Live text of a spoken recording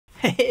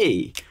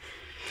Hey,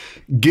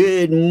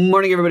 good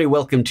morning, everybody.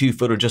 Welcome to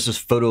PhotoJoseph's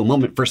Photo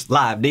Moment, first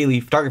live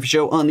daily photography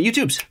show on the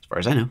YouTubes, as far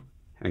as I know.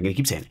 I'm going to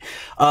keep saying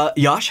it.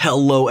 Yash,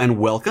 hello and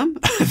welcome.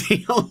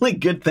 The only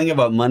good thing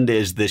about Monday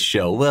is this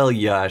show. Well,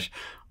 Yash,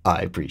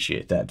 I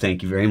appreciate that.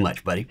 Thank you very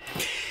much, buddy.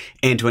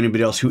 And to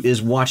anybody else who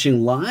is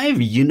watching live,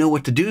 you know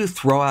what to do.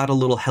 Throw out a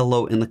little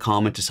hello in the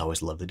comments. It's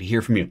always lovely to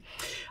hear from you.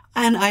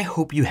 And I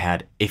hope you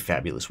had a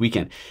fabulous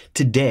weekend.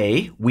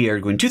 Today, we are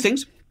doing two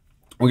things.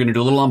 We're going to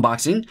do a little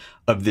unboxing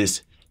of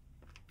this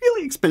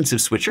really expensive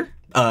switcher,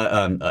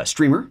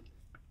 streamer.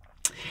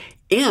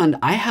 And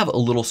I have a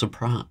little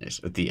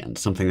surprise at the end,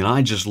 something that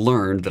I just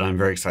learned that I'm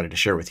very excited to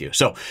share with you.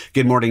 So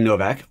good morning,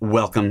 Novak.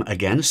 Welcome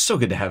again. So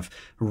good to have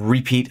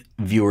repeat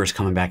viewers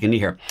coming back into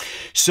here.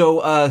 So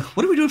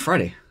what are we doing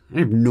Friday? I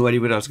have no idea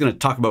what I was going to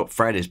talk about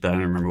Fridays, but I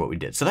don't remember what we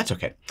did. So that's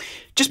okay.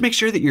 Just make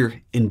sure that you're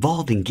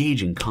involved,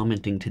 engaging,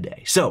 commenting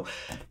today. So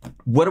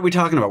what are we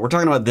talking about? We're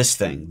talking about this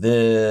thing,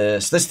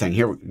 this thing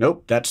here.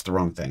 Nope, that's the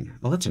wrong thing.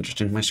 Well, that's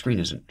interesting. My screen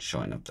isn't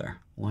showing up there.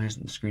 Why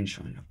isn't the screen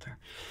showing up there?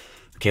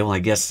 Okay, well, I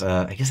guess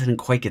I didn't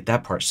quite get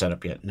that part set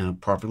up yet. No,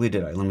 properly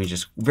did I? Let me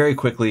just very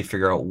quickly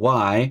figure out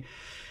why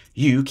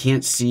you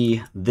can't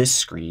see this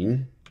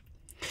screen.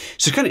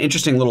 So it's kind of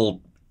interesting little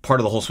part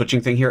of the whole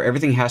switching thing here.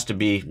 Everything has to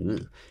be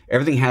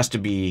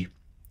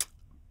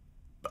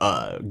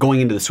going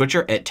into the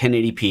switcher at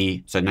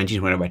 1080p, so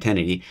 1920 by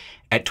 1080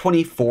 at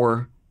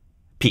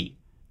 24p,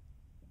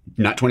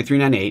 not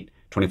 2398,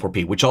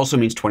 24p, which also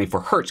means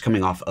 24 hertz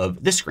coming off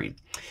of this screen.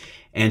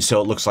 And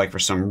so it looks like for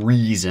some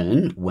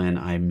reason when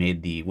I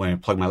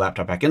plugged my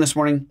laptop back in this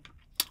morning,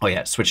 oh yeah,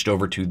 it switched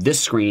over to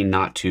this screen,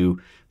 not to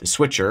the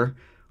switcher,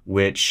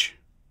 which,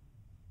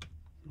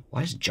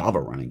 why is Java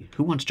running?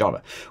 Who wants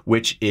Java?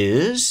 Which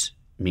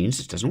means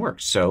it doesn't work.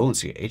 So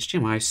let's see,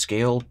 HDMI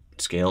scaled.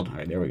 All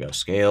right, there we go.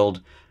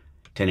 Scaled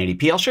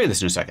 1080p. I'll show you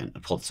this in a second.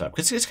 I'll pull this up.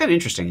 It's kind of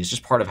interesting. It's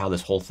just part of how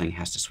this whole thing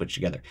has to switch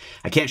together.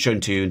 I can't show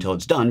it to you until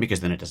it's done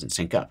because then it doesn't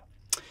sync up.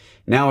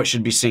 Now it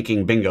should be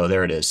syncing. Bingo,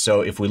 there it is.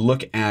 So if we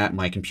look at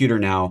my computer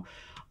now,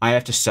 I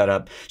have to set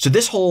up. So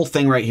this whole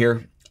thing right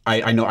here,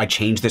 I know I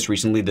changed this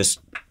recently. This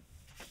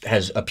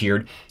has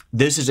appeared.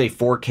 This is a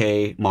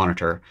 4K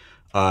monitor,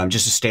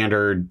 just a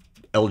standard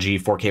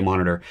LG 4K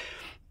monitor.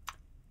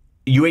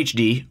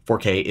 UHD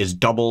 4K is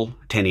double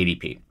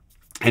 1080p.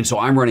 And so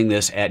I'm running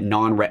this at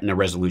non-retina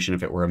resolution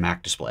if it were a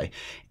Mac display.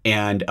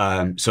 And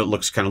so it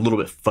looks kind of a little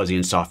bit fuzzy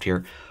and soft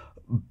here.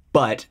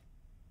 But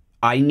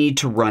I need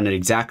to run at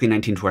exactly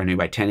 1920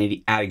 by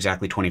 1080 at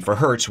exactly 24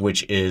 hertz,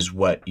 which is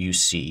what you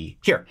see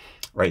here.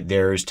 Right,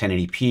 there's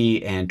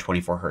 1080p and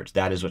 24 hertz.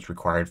 That is what's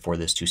required for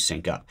this to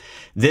sync up.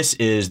 This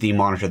is the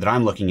monitor that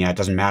I'm looking at.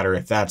 Doesn't matter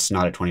if that's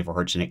not at 24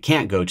 hertz and it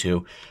can't go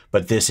to,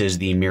 but this is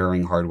the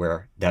mirroring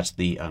hardware. That's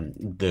the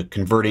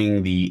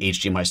converting the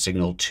HDMI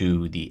signal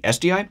to the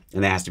SDI,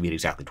 and that has to be at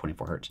exactly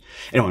 24 hertz.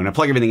 Anyway, when I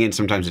plug everything in,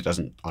 sometimes it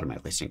doesn't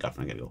automatically sync up,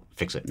 and I gotta go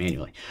fix it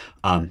manually.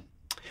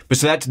 But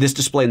so that's this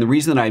display, and the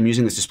reason that I'm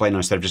using this display now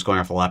instead of just going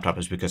off the laptop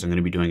is because I'm going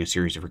to be doing a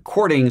series of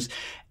recordings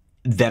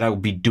that I'll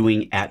be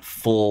doing at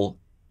full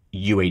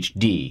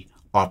UHD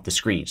off the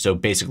screen. So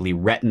basically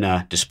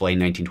Retina display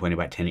 1920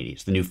 by 1080.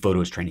 It's the new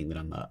photos training that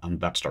I'm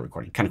about to start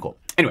recording. Kind of cool.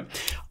 Anyway,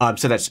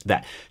 so that's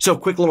that. So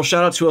quick little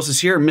shout outs. Who else is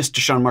here? Mr.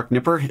 Sean Mark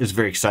Nipper is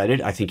very excited.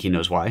 I think he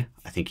knows why.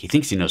 I think he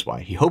thinks he knows why.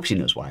 He hopes he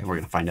knows why. We're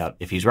going to find out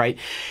if he's right.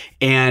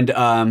 And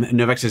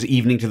Novak says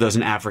evening to those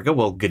in Africa.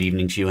 Well, good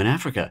evening to you in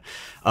Africa.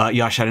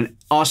 Yash had an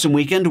awesome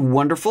weekend.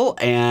 Wonderful.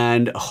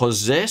 And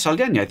Jose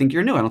Saldana, I think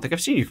you're new. I don't think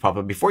I've seen you pop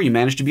up before. You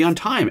managed to be on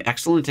time.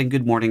 Excellent and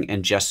good morning.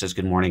 And Jess says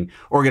good morning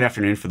or good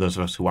afternoon for those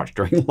of us who watch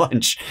during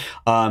lunch.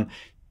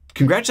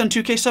 Congrats on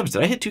 2K subs.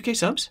 Did I hit 2K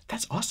subs?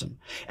 That's awesome.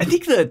 I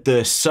think that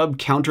the sub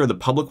counter, the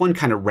public one,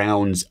 kind of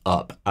rounds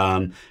up.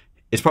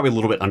 It's probably a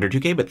little bit under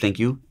 2K, but thank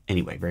you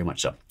anyway, very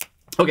much so.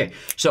 Okay,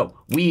 so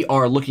we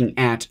are looking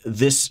at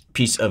this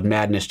piece of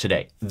madness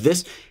today.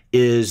 This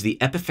is the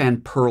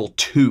Epiphan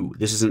Pearl-2.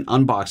 This is an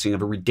unboxing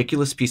of a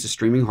ridiculous piece of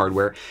streaming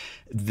hardware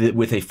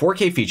with a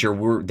 4K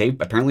feature. They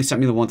apparently sent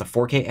me the one with the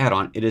 4K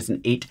add-on. It is an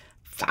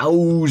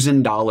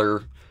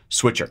 $8,000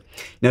 switcher.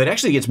 Now it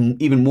actually gets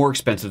even more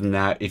expensive than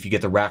that if you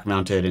get the rack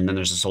mounted, and then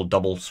there's this whole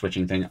double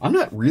switching thing. I'm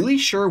not really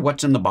sure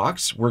what's in the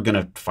box. We're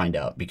gonna find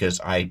out because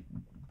I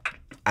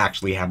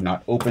actually have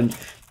not opened,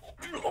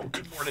 oh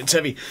good lord, it's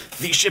heavy,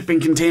 the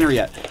shipping container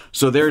yet.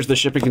 So there's the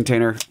shipping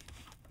container.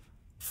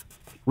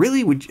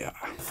 Really,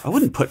 I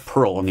wouldn't put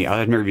Pearl on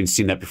I've never even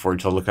seen that before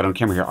until I look at it on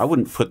camera here. I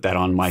wouldn't put that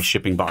on my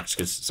shipping box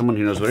because someone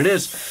who knows what it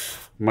is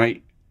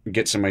might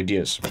get some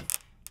ideas.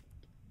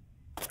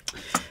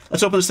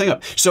 Let's open this thing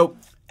up. So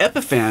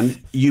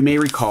Epiphan, you may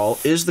recall,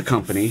 is the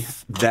company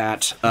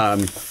that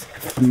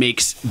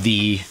makes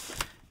the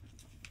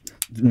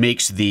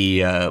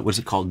what's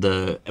it called?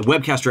 The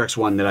Webcaster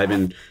X1 that I've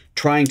been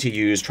trying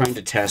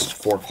to test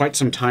for quite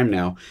some time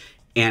now,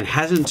 and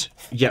hasn't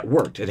yet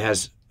worked. It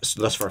has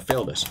thus far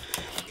failed us.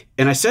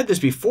 And I said this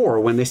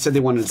before when they said they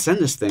wanted to send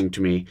this thing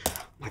to me.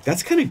 Like,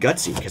 that's kind of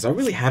gutsy because I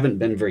really haven't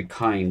been very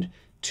kind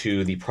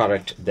to the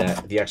product the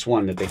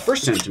X1 that they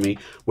first sent to me,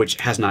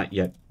 which has not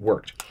yet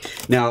worked.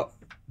 Now,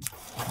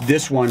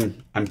 This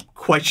one, I'm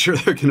quite sure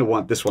they're going to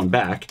want this one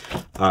back.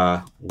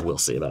 We'll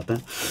see about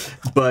that.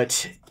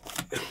 But,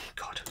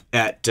 God,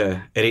 at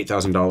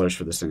 $8,000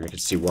 for this thing, I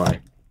could see why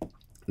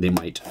they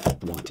might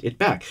want it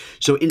back.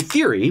 So in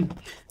theory,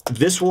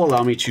 this will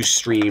allow me to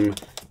stream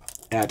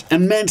at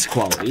immense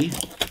quality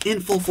in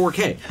full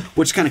 4K.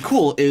 What's kind of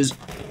cool is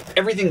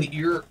everything that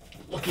you're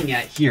looking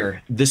at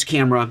here, this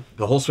camera,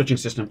 the whole switching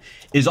system,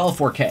 is all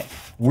 4K.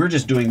 We're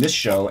just doing this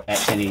show at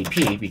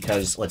 1080p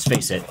because, let's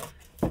face it,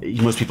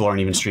 most people aren't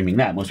even streaming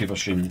that. Most people are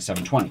streaming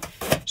 720.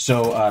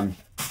 So,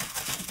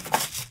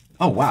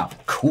 oh wow,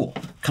 cool.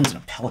 Comes in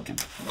a Pelican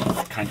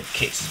kind of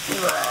case.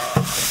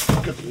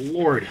 Good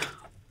Lord.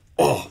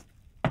 Oh,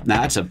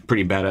 now that's a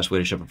pretty badass way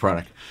to ship a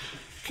product.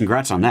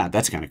 Congrats on that.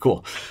 That's kind of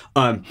cool.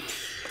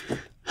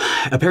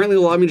 Apparently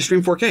it'll allow me to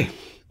stream 4K.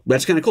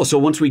 That's kind of cool. So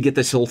once we get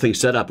this whole thing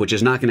set up, which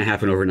is not going to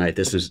happen overnight,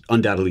 this is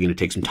undoubtedly going to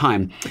take some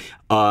time.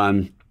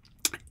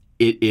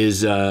 It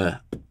is, we're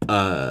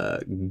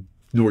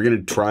going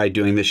to try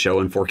doing this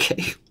show in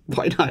 4K.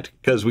 Why not?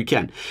 Because we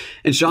can.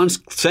 And Sean's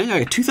saying I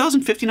got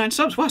 2,059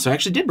 subs. Wow, so I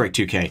actually did break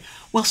 2K.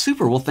 Well,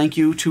 super. Well, thank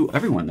you to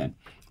everyone then.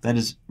 That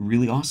is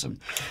really awesome.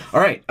 All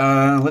right,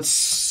 let's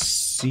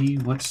see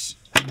what's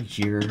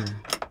here.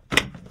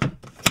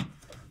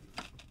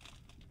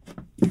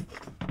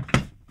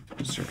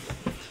 Is there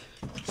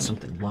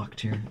something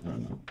locked here? I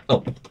don't know.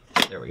 Oh,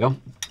 there we go.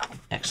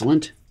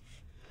 Excellent.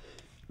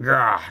 It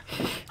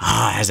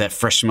has that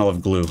fresh smell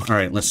of glue. All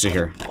right, let's see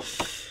here.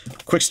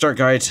 Quick start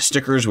guides,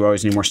 stickers. We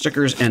always need more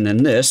stickers. And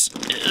then this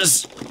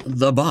is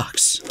the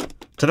box.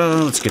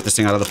 Ta-da! Let's get this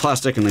thing out of the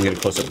plastic and then get a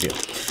close-up view.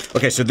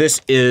 Okay, so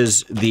this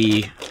is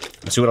the,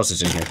 let's see what else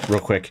is in here real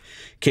quick.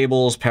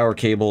 Cables, power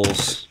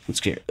cables. Let's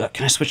get,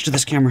 can I switch to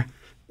this camera?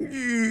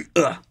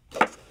 Oh,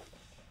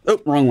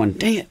 wrong one.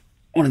 Dang it.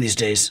 One of these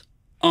days.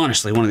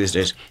 Honestly, one of these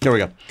days. There we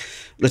go.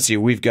 Let's see,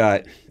 we've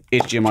got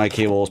HDMI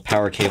cables,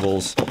 power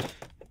cables,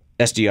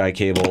 SDI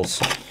cables,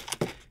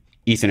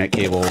 Ethernet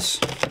cables.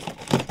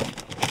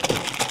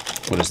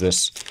 What is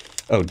this?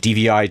 Oh,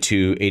 DVI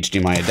to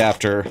HDMI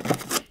adapter.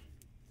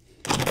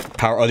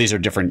 Power. Oh, these are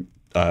different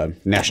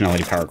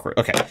nationality power cord.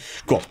 Okay,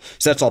 cool.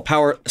 So that's all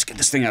power. Let's get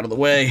this thing out of the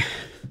way.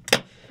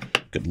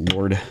 Good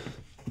Lord.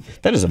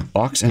 That is a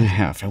box and a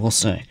half, I will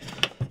say.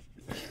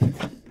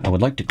 I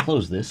would like to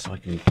close this so I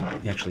can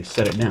actually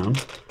set it down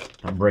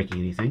without breaking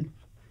anything.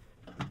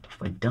 What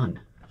have I done?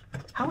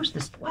 How is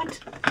this? What?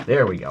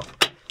 There we go.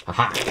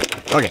 Aha.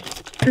 Okay.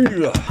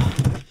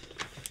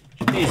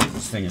 Jesus,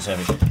 this thing is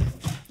heavy.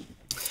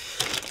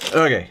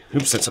 Okay.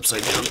 Oops, that's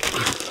upside down.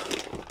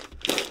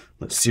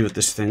 Let's see what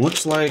this thing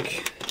looks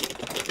like.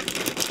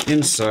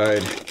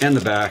 Inside and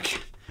the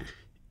back.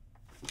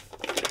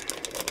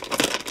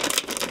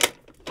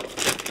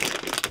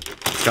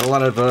 It's got a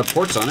lot of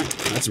ports on it.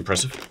 That's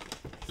impressive.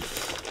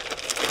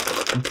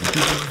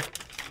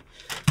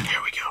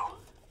 There we go.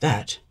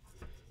 That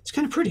is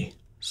kind of pretty.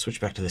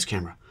 Switch back to this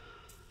camera.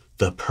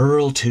 The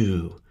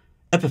Pearl-2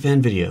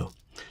 Epiphan video.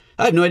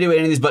 I have no idea what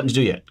any of these buttons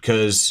do yet,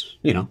 because,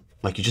 you know,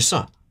 like you just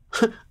saw.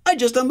 I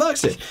just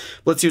unboxed it.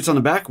 Let's see what's on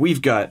the back.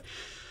 We've got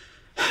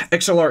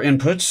XLR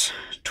inputs,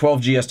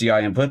 12G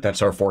SDI input.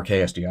 That's our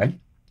 4K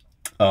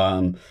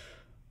SDI.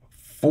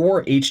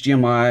 4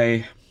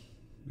 HDMI.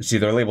 Let's see,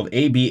 they're labeled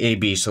A, B, A,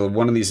 B. So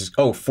one of these is,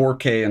 oh,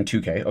 4K and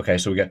 2K. Okay,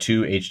 so we got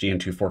 2 HD and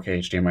 2 4K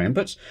HDMI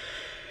inputs.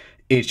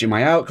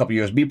 HDMI out, a couple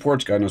USB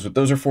ports. God knows what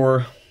those are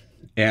for.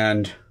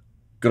 And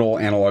good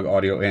old analog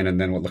audio in, and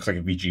then what looks like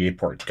a VGA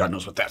port. God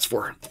knows what that's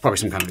for. Probably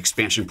some kind of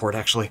expansion port,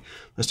 actually.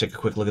 Let's take a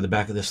quick look at the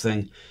back of this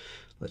thing.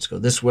 Let's go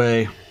this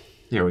way.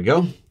 There we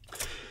go.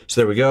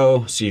 So there we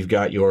go. So you've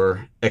got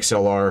your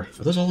XLR.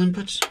 Are those all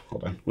inputs?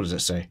 Hold on. What does that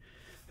say?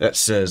 That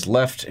says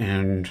left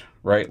and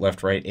right,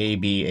 left, right, A,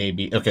 B, A,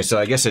 B. Okay, so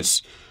I guess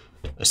it's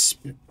a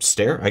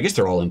stair. I guess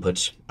they're all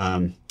inputs.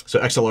 So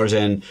XLR's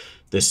in,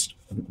 this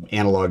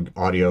analog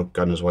audio.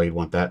 God knows why you'd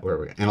want that. Where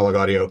are we? Analog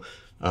audio.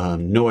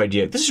 No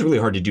idea. This is really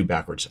hard to do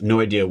backwards. No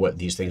idea what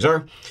these things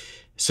are.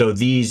 So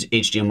these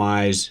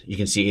HDMIs, you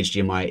can see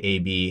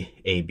HDMI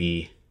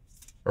AB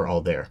are all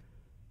there.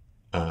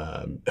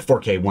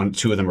 4K,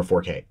 two of them are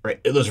 4K,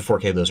 right? Those are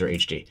 4K, those are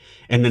HD.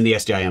 And then the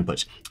SDI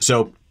inputs.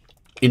 So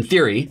in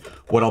theory,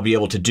 what I'll be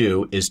able to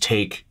do is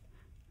take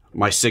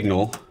my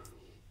signal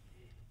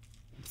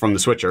from the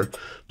switcher,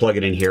 plug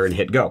it in here and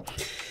hit go.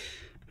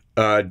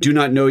 Do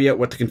not know yet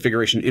what the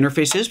configuration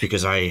interface is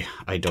because I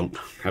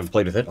haven't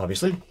played with it,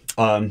 obviously.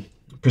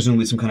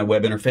 Presumably some kind of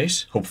web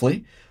interface,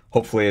 hopefully.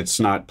 Hopefully it's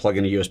not plug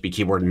in a USB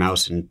keyboard and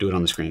mouse and do it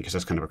on the screen because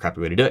that's kind of a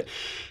crappy way to do it.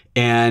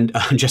 And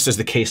just as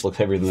the case looks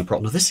heavier than the Pearl.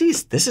 No, this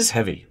is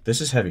heavy.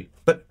 This is heavy.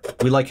 But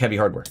we like heavy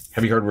hardware.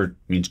 Heavy hardware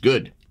means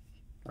good,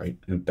 right?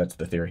 And that's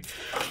the theory.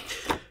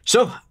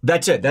 So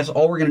that's it. That's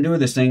all we're going to do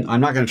with this thing.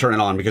 I'm not going to turn it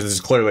on because this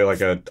is clearly like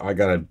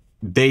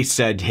they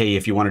said, hey,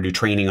 if you want to do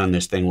training on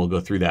this thing, we'll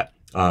go through that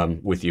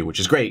with you, which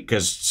is great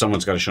because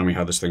someone's got to show me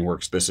how this thing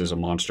works. This is a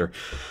monster.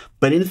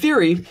 But in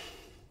theory,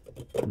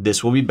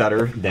 this will be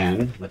better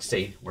than, let's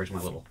see, where's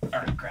my little, all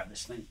right, grab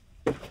this thing.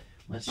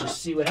 Let's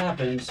just see what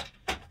happens.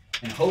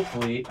 And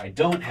hopefully I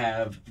don't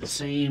have the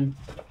same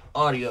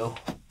audio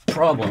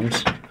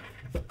problems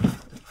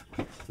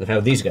that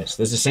have these guys.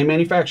 This is the same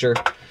manufacturer.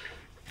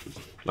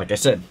 Like I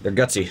said, they're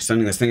gutsy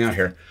sending this thing out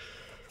here.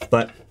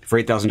 But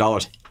for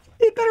 $8,000,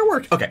 it better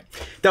work. Okay,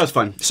 that was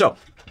fun. So,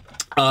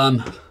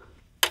 you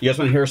guys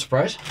want to hear a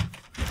surprise?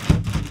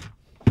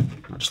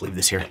 I'll just leave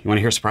this here. You want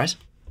to hear a surprise?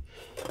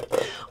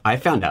 I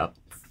found out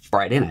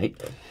Friday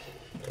night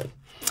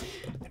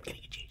I'm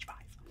getting a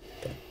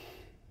GH5.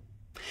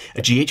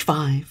 A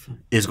GH5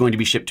 is going to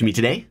be shipped to me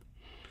today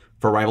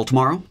for arrival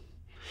tomorrow.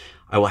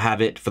 I will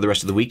have it for the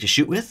rest of the week to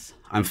shoot with.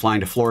 I'm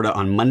flying to Florida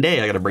on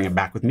Monday. I got to bring it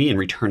back with me and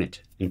return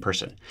it in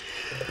person.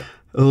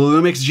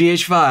 Lumix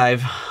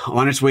GH5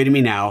 on its way to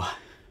me now.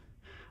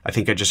 I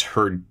think I just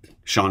heard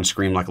Sean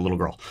scream like a little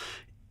girl.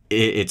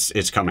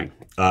 It's coming.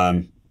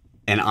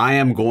 And I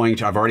am going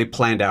to, I've already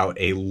planned out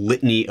a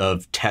litany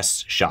of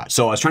test shots.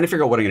 So I was trying to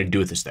figure out what I'm going to do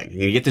with this thing. I'm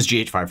going to get this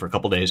GH5 for a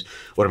couple days.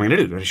 What am I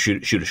going to do?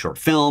 Shoot a short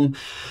film?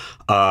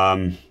 What are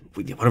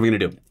we going to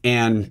do?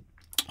 And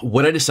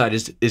what I decided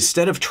is,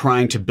 instead of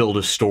trying to build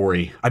a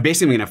story, I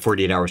basically am going to have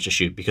 48 hours to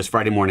shoot, because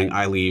Friday morning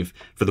I leave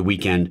for the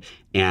weekend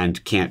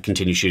and can't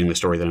continue shooting the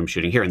story that I'm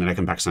shooting here. And then I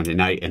come back Sunday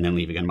night and then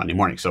leave again Monday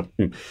morning. So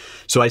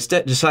I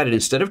decided,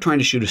 instead of trying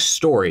to shoot a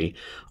story,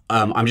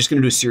 I'm just going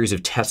to do a series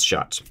of test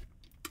shots.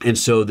 And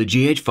so the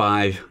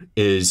GH5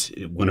 is,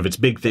 one of its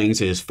big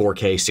things is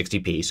 4K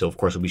 60p. So of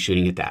course we'll be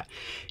shooting at that.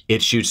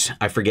 It shoots,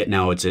 I forget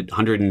now, it's at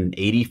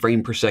 180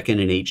 frames per second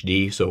in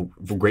HD. So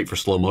great for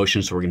slow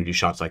motion. So we're going to do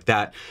shots like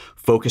that.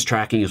 Focus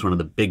tracking is one of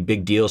the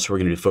big deals. So we're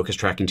going to do focus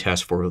tracking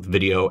tests for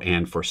video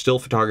and for still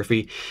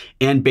photography,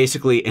 and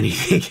basically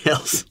anything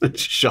else.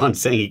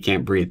 Sean's saying he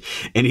can't breathe.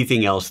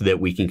 Anything else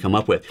that we can come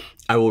up with.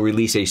 I will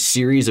release a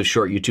series of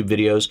short YouTube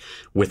videos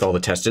with all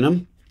the tests in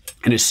them.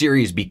 And a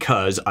series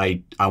because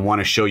I want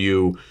to show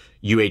you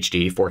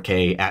UHD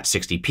 4K at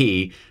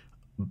 60p,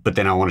 but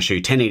then I want to show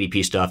you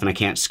 1080p stuff, and I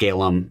can't scale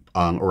them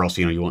or else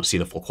you won't see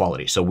the full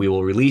quality. So we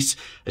will release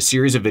a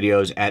series of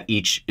videos at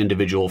each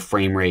individual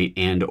frame rate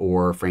and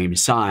or frame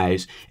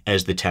size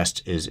as the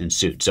test is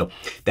ensued. So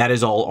that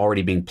is all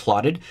already being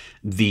plotted.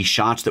 The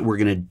shots that we're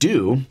going to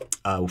do,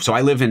 so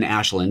I live in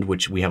Ashland,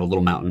 which we have a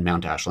little mountain,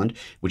 Mount Ashland,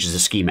 which is a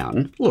ski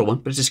mountain, a little one,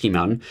 but it's a ski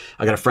mountain.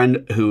 I got a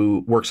friend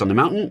who works on the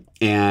mountain,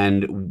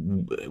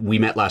 and we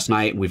met last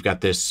night. We've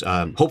got this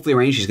hopefully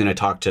arranged. He's going to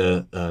talk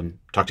to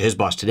his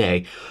boss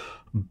today.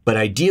 But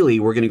ideally,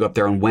 we're going to go up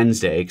there on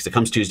Wednesday, because it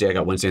comes Tuesday. I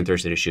got Wednesday and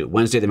Thursday to shoot.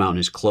 Wednesday, the mountain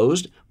is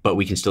closed, but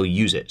we can still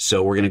use it.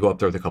 So we're going to go up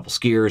there with a couple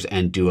skiers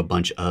and do a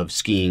bunch of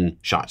skiing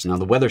shots. Now,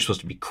 the weather's supposed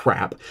to be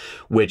crap,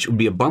 which would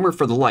be a bummer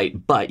for the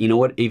light. But you know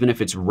what? Even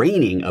if it's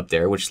raining up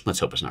there, which let's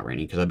hope it's not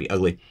raining, because that'd be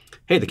ugly.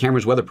 Hey, the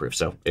camera's weatherproof,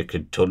 so it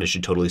should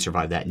totally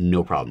survive that,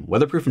 no problem.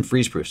 Weatherproof and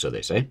freeze-proof, so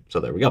they say.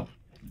 So there we go.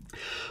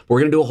 We're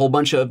going to do a whole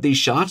bunch of these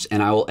shots,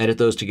 and I will edit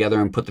those together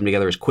and put them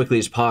together as quickly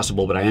as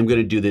possible, but I am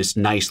going to do this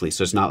nicely,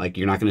 so it's not like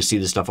you're not going to see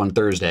this stuff on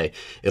Thursday.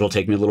 It'll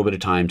take me a little bit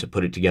of time to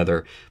put it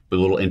together with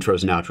little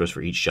intros and outros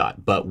for each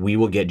shot, but we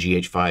will get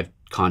GH5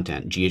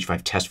 content,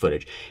 GH5 test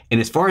footage.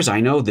 And as far as I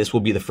know, this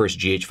will be the first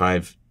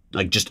GH5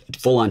 like just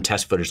full-on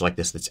test footage like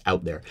this that's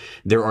out there.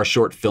 There are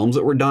short films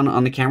that were done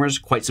on the cameras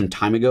quite some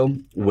time ago,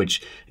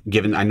 which,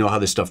 given I know how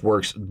this stuff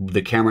works,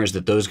 the cameras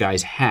that those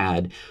guys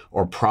had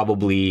are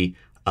probably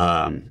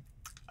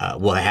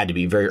well, it had to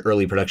be very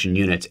early production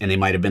units, and they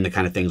might have been the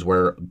kind of things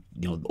where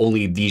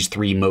only these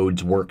 3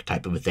 modes work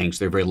type of a thing, so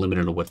they're very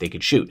limited on what they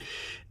could shoot.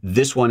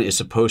 This one is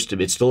supposed to,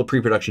 it's still a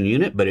pre-production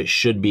unit, but it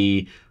should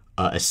be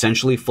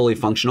essentially fully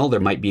functional.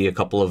 There might be a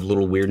couple of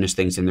little weirdness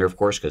things in there, of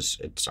course, because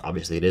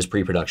it is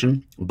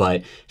pre-production,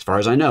 but as far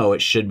as I know,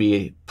 it should be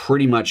a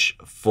pretty much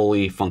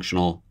fully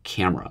functional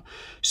camera.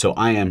 So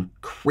I am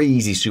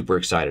crazy super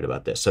excited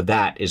about this. So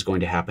that is going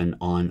to happen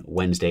on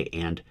Wednesday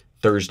and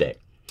Thursday.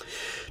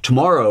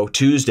 Tomorrow,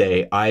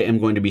 Tuesday, I am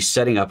going to be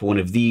setting up one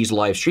of these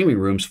live streaming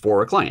rooms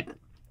for a client.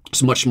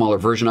 It's a much smaller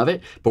version of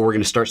it, but we're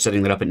going to start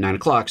setting that up at 9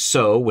 o'clock.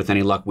 So with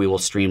any luck, we will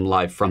stream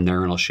live from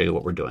there, and I'll show you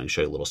what we're doing,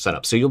 show you a little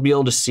setup. So you'll be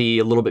able to see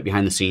a little bit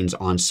behind the scenes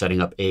on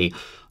setting up a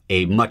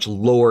much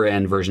lower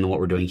end version than what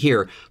we're doing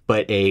here,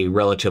 but a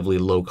relatively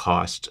low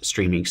cost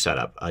streaming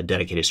setup, a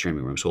dedicated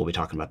streaming room. So we'll be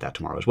talking about that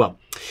tomorrow as well.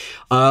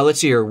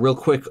 Let's see here real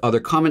quick. Other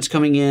comments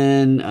coming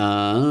in.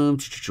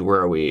 Where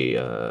are we?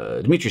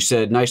 Dimitri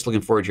said, nice, looking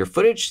forward to your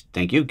footage.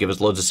 Thank you. Give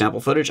us loads of sample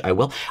footage. I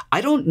will.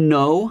 I don't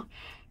know.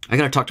 I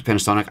got to talk to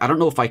Panasonic. I don't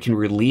know if I can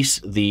release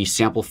the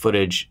sample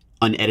footage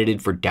unedited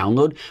for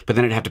download, but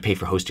then I'd have to pay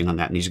for hosting on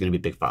that, and these are going to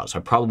be big files. So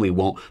I probably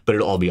won't, but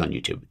it'll all be on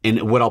YouTube.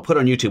 And what I'll put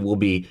on YouTube will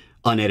be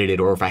unedited,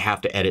 or if I have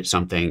to edit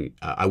something,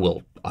 I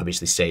will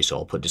obviously say so.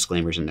 I'll put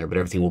disclaimers in there, but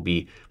everything will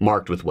be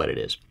marked with what it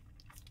is.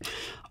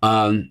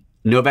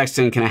 Novak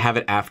saying, can I have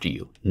it after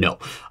you? No.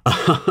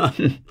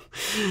 Really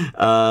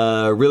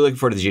looking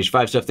forward to the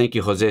GH5 stuff. Thank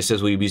you. Jose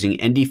says, will you be using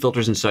ND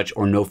filters and such,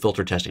 or no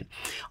filter testing?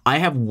 I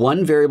have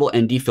one variable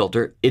ND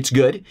filter. It's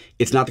good.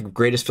 It's not the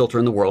greatest filter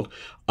in the world.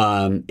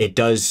 It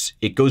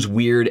goes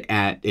weird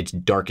at its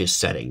darkest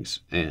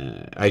settings.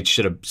 I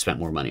should have spent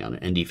more money on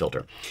an ND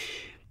filter.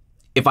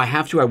 If I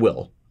have to, I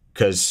will,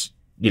 because,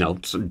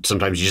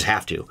 sometimes you just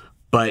have to.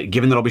 but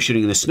given that I'll be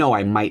shooting in the snow,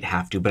 I might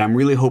have to, but I'm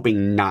really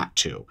hoping not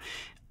to.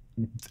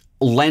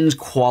 Lens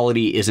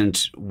quality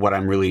isn't what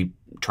I'm really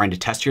trying to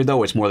test here,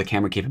 though. It's more the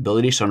camera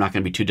capability, so I'm not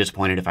going to be too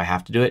disappointed if I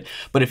have to do it.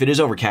 But if it is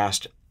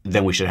overcast,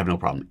 then we should have no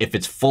problem. If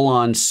it's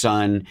full-on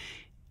sun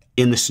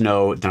in the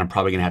snow, then I'm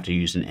probably going to have to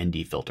use an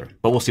ND filter.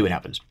 But we'll see what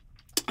happens.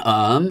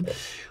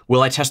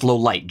 Will I test low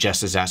light?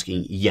 Jess is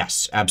asking.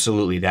 Yes,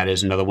 absolutely. That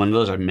is another one of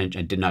those. I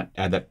did not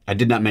add that. I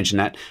did not mention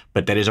that,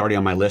 but that is already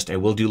on my list. I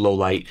will do low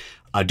light.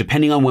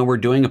 Depending on when we're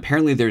doing,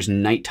 apparently there's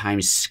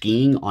nighttime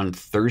skiing on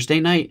Thursday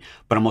night,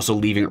 but I'm also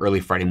leaving early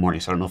Friday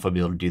morning, so I don't know if I'll be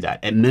able to do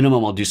that. At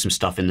minimum, I'll do some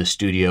stuff in the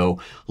studio,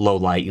 low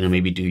light, you know,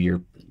 maybe do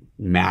your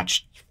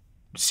match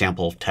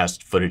sample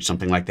test footage,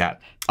 something like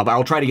that. But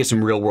I'll try to get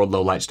some real world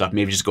low light stuff.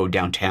 Maybe just go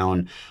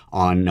downtown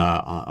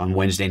on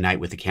Wednesday night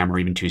with the camera, or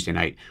even Tuesday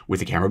night with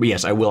the camera. But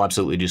yes, I will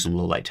absolutely do some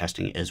low light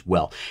testing as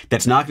well.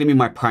 That's not going to be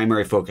my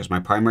primary focus. My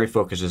primary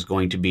focus is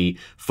going to be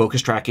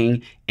focus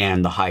tracking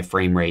and the high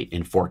frame rate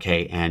in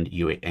 4K and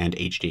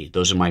HD.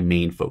 Those are my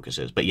main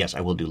focuses. But yes,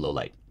 I will do low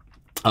light.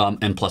 And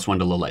 +1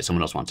 to low light.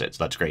 Someone else wants it,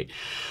 so that's great.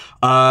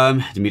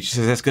 Dimitri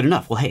says that's good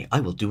enough. Well, hey, I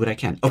will do what I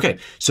can. Okay,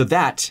 so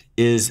that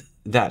is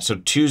that. So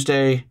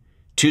Tuesday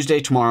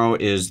tomorrow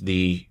is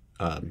the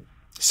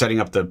setting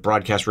up the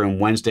broadcast room.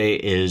 Wednesday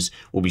is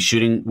we'll be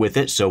shooting with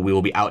it, so we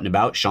will be out and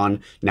about.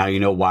 Sean, now you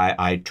know why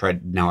I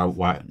tried.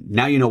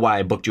 Now you know why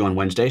I booked you on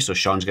Wednesday. So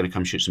Sean's going to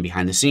come shoot some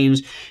behind the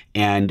scenes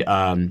and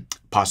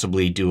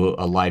possibly do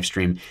a live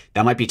stream.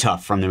 That might be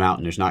tough from the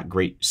mountain. There's not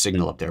great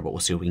signal up there, but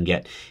we'll see what we can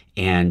get.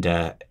 And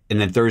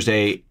then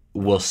Thursday,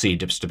 we'll see.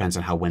 Just depends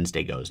on how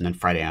Wednesday goes. And then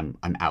Friday, I'm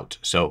out.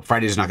 So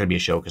Friday is not going to be a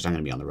show because I'm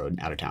going to be on the road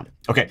and out of town.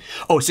 Okay.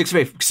 Oh,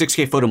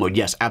 6K photo mode.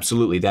 Yes,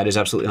 absolutely. That is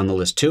absolutely on the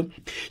list too.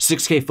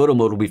 6K photo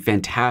mode will be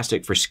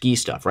fantastic for ski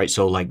stuff, right?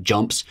 So like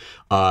jumps.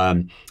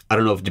 I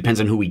don't know if it depends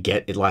on who we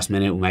get at last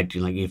minute. We might do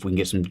like if we can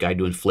get some guy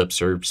doing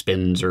flips or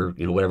spins or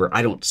whatever.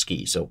 I don't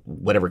ski, so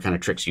whatever kind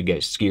of tricks you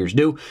guys skiers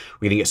do,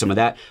 we're gonna get some of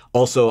that.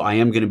 Also, I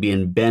am gonna be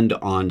in Bend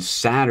on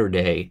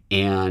Saturday,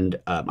 and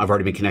I've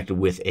already been connected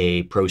with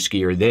a pro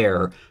skier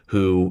there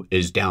who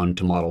is down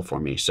to model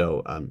for me.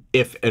 So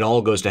if it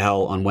all goes to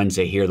hell on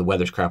Wednesday here, the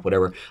weather's crap,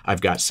 whatever,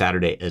 I've got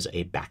Saturday as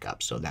a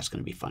backup. So that's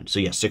gonna be fun. So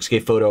yes,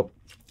 6K photo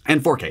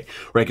and 4K,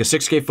 right? Because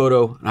 6K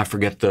photo, I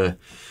forget the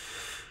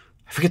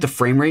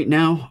frame rate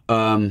now.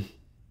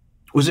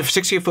 Was it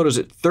 6K photos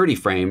at 30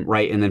 frame,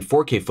 right? And then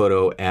 4K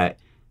photo at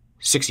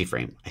 60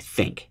 frame, I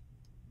think.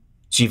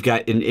 So you've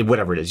got,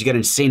 whatever it is, you got an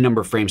insane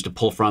number of frames to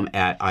pull from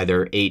at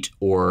either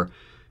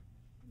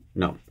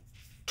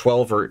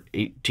 12 or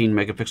 18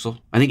 megapixel.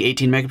 I think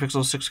 18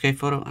 megapixel 6K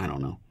photo. I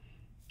don't know.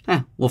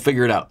 We'll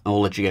figure it out and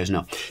we'll let you guys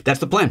know. That's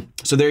the plan.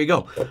 So there you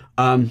go.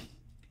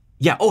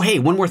 Yeah. Oh, hey,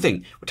 one more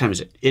thing. What time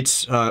is it?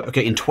 It's,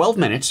 okay, in 12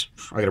 minutes,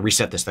 I got to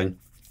reset this thing.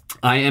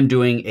 I am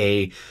doing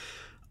a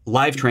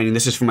live training.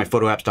 This is for my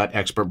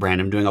PhotoApps.expert brand.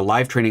 I'm doing a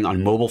live training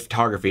on mobile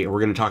photography, and we're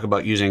going to talk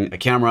about using a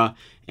camera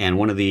and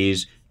one of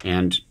these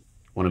and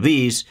one of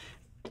these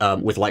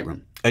with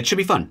Lightroom. It should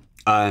be fun.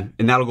 And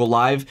that'll go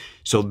live.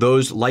 So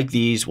those like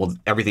these, well,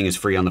 everything is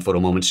free on the Photo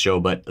Moments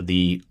show, but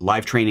the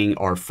live training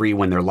are free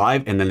when they're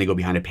live, and then they go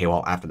behind a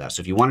paywall after that.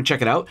 So if you want to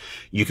check it out,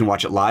 you can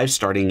watch it live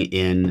starting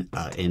in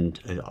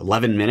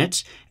 11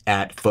 minutes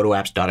at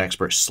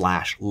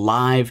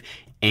photoapps.expert/live.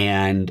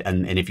 And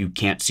if you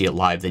can't see it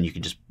live, then you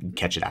can just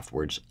catch it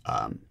afterwards.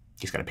 You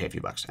just got to pay a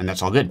few bucks, and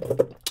that's all good.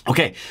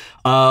 Okay,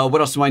 what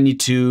else do I need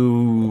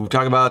to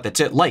talk about? That's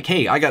it. Like,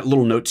 hey, I got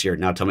little notes here.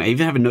 Now tell me, I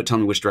even have a note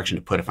telling me which direction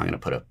to put if I'm going to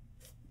put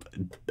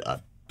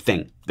a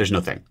thing. There's no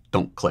thing.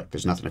 Don't click.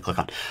 There's nothing to click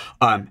on.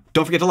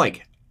 Don't forget to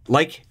like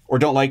or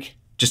don't like.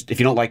 Just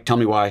if you don't like, tell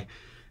me why.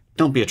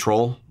 Don't be a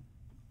troll.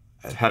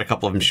 I've had a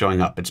couple of them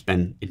showing up. It's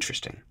been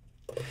interesting.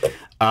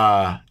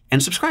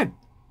 And subscribe.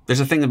 There's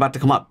a thing about to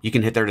come up. You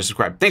can hit there to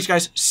subscribe. Thanks,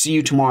 guys. See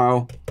you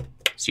tomorrow.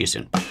 See you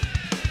soon. Bye.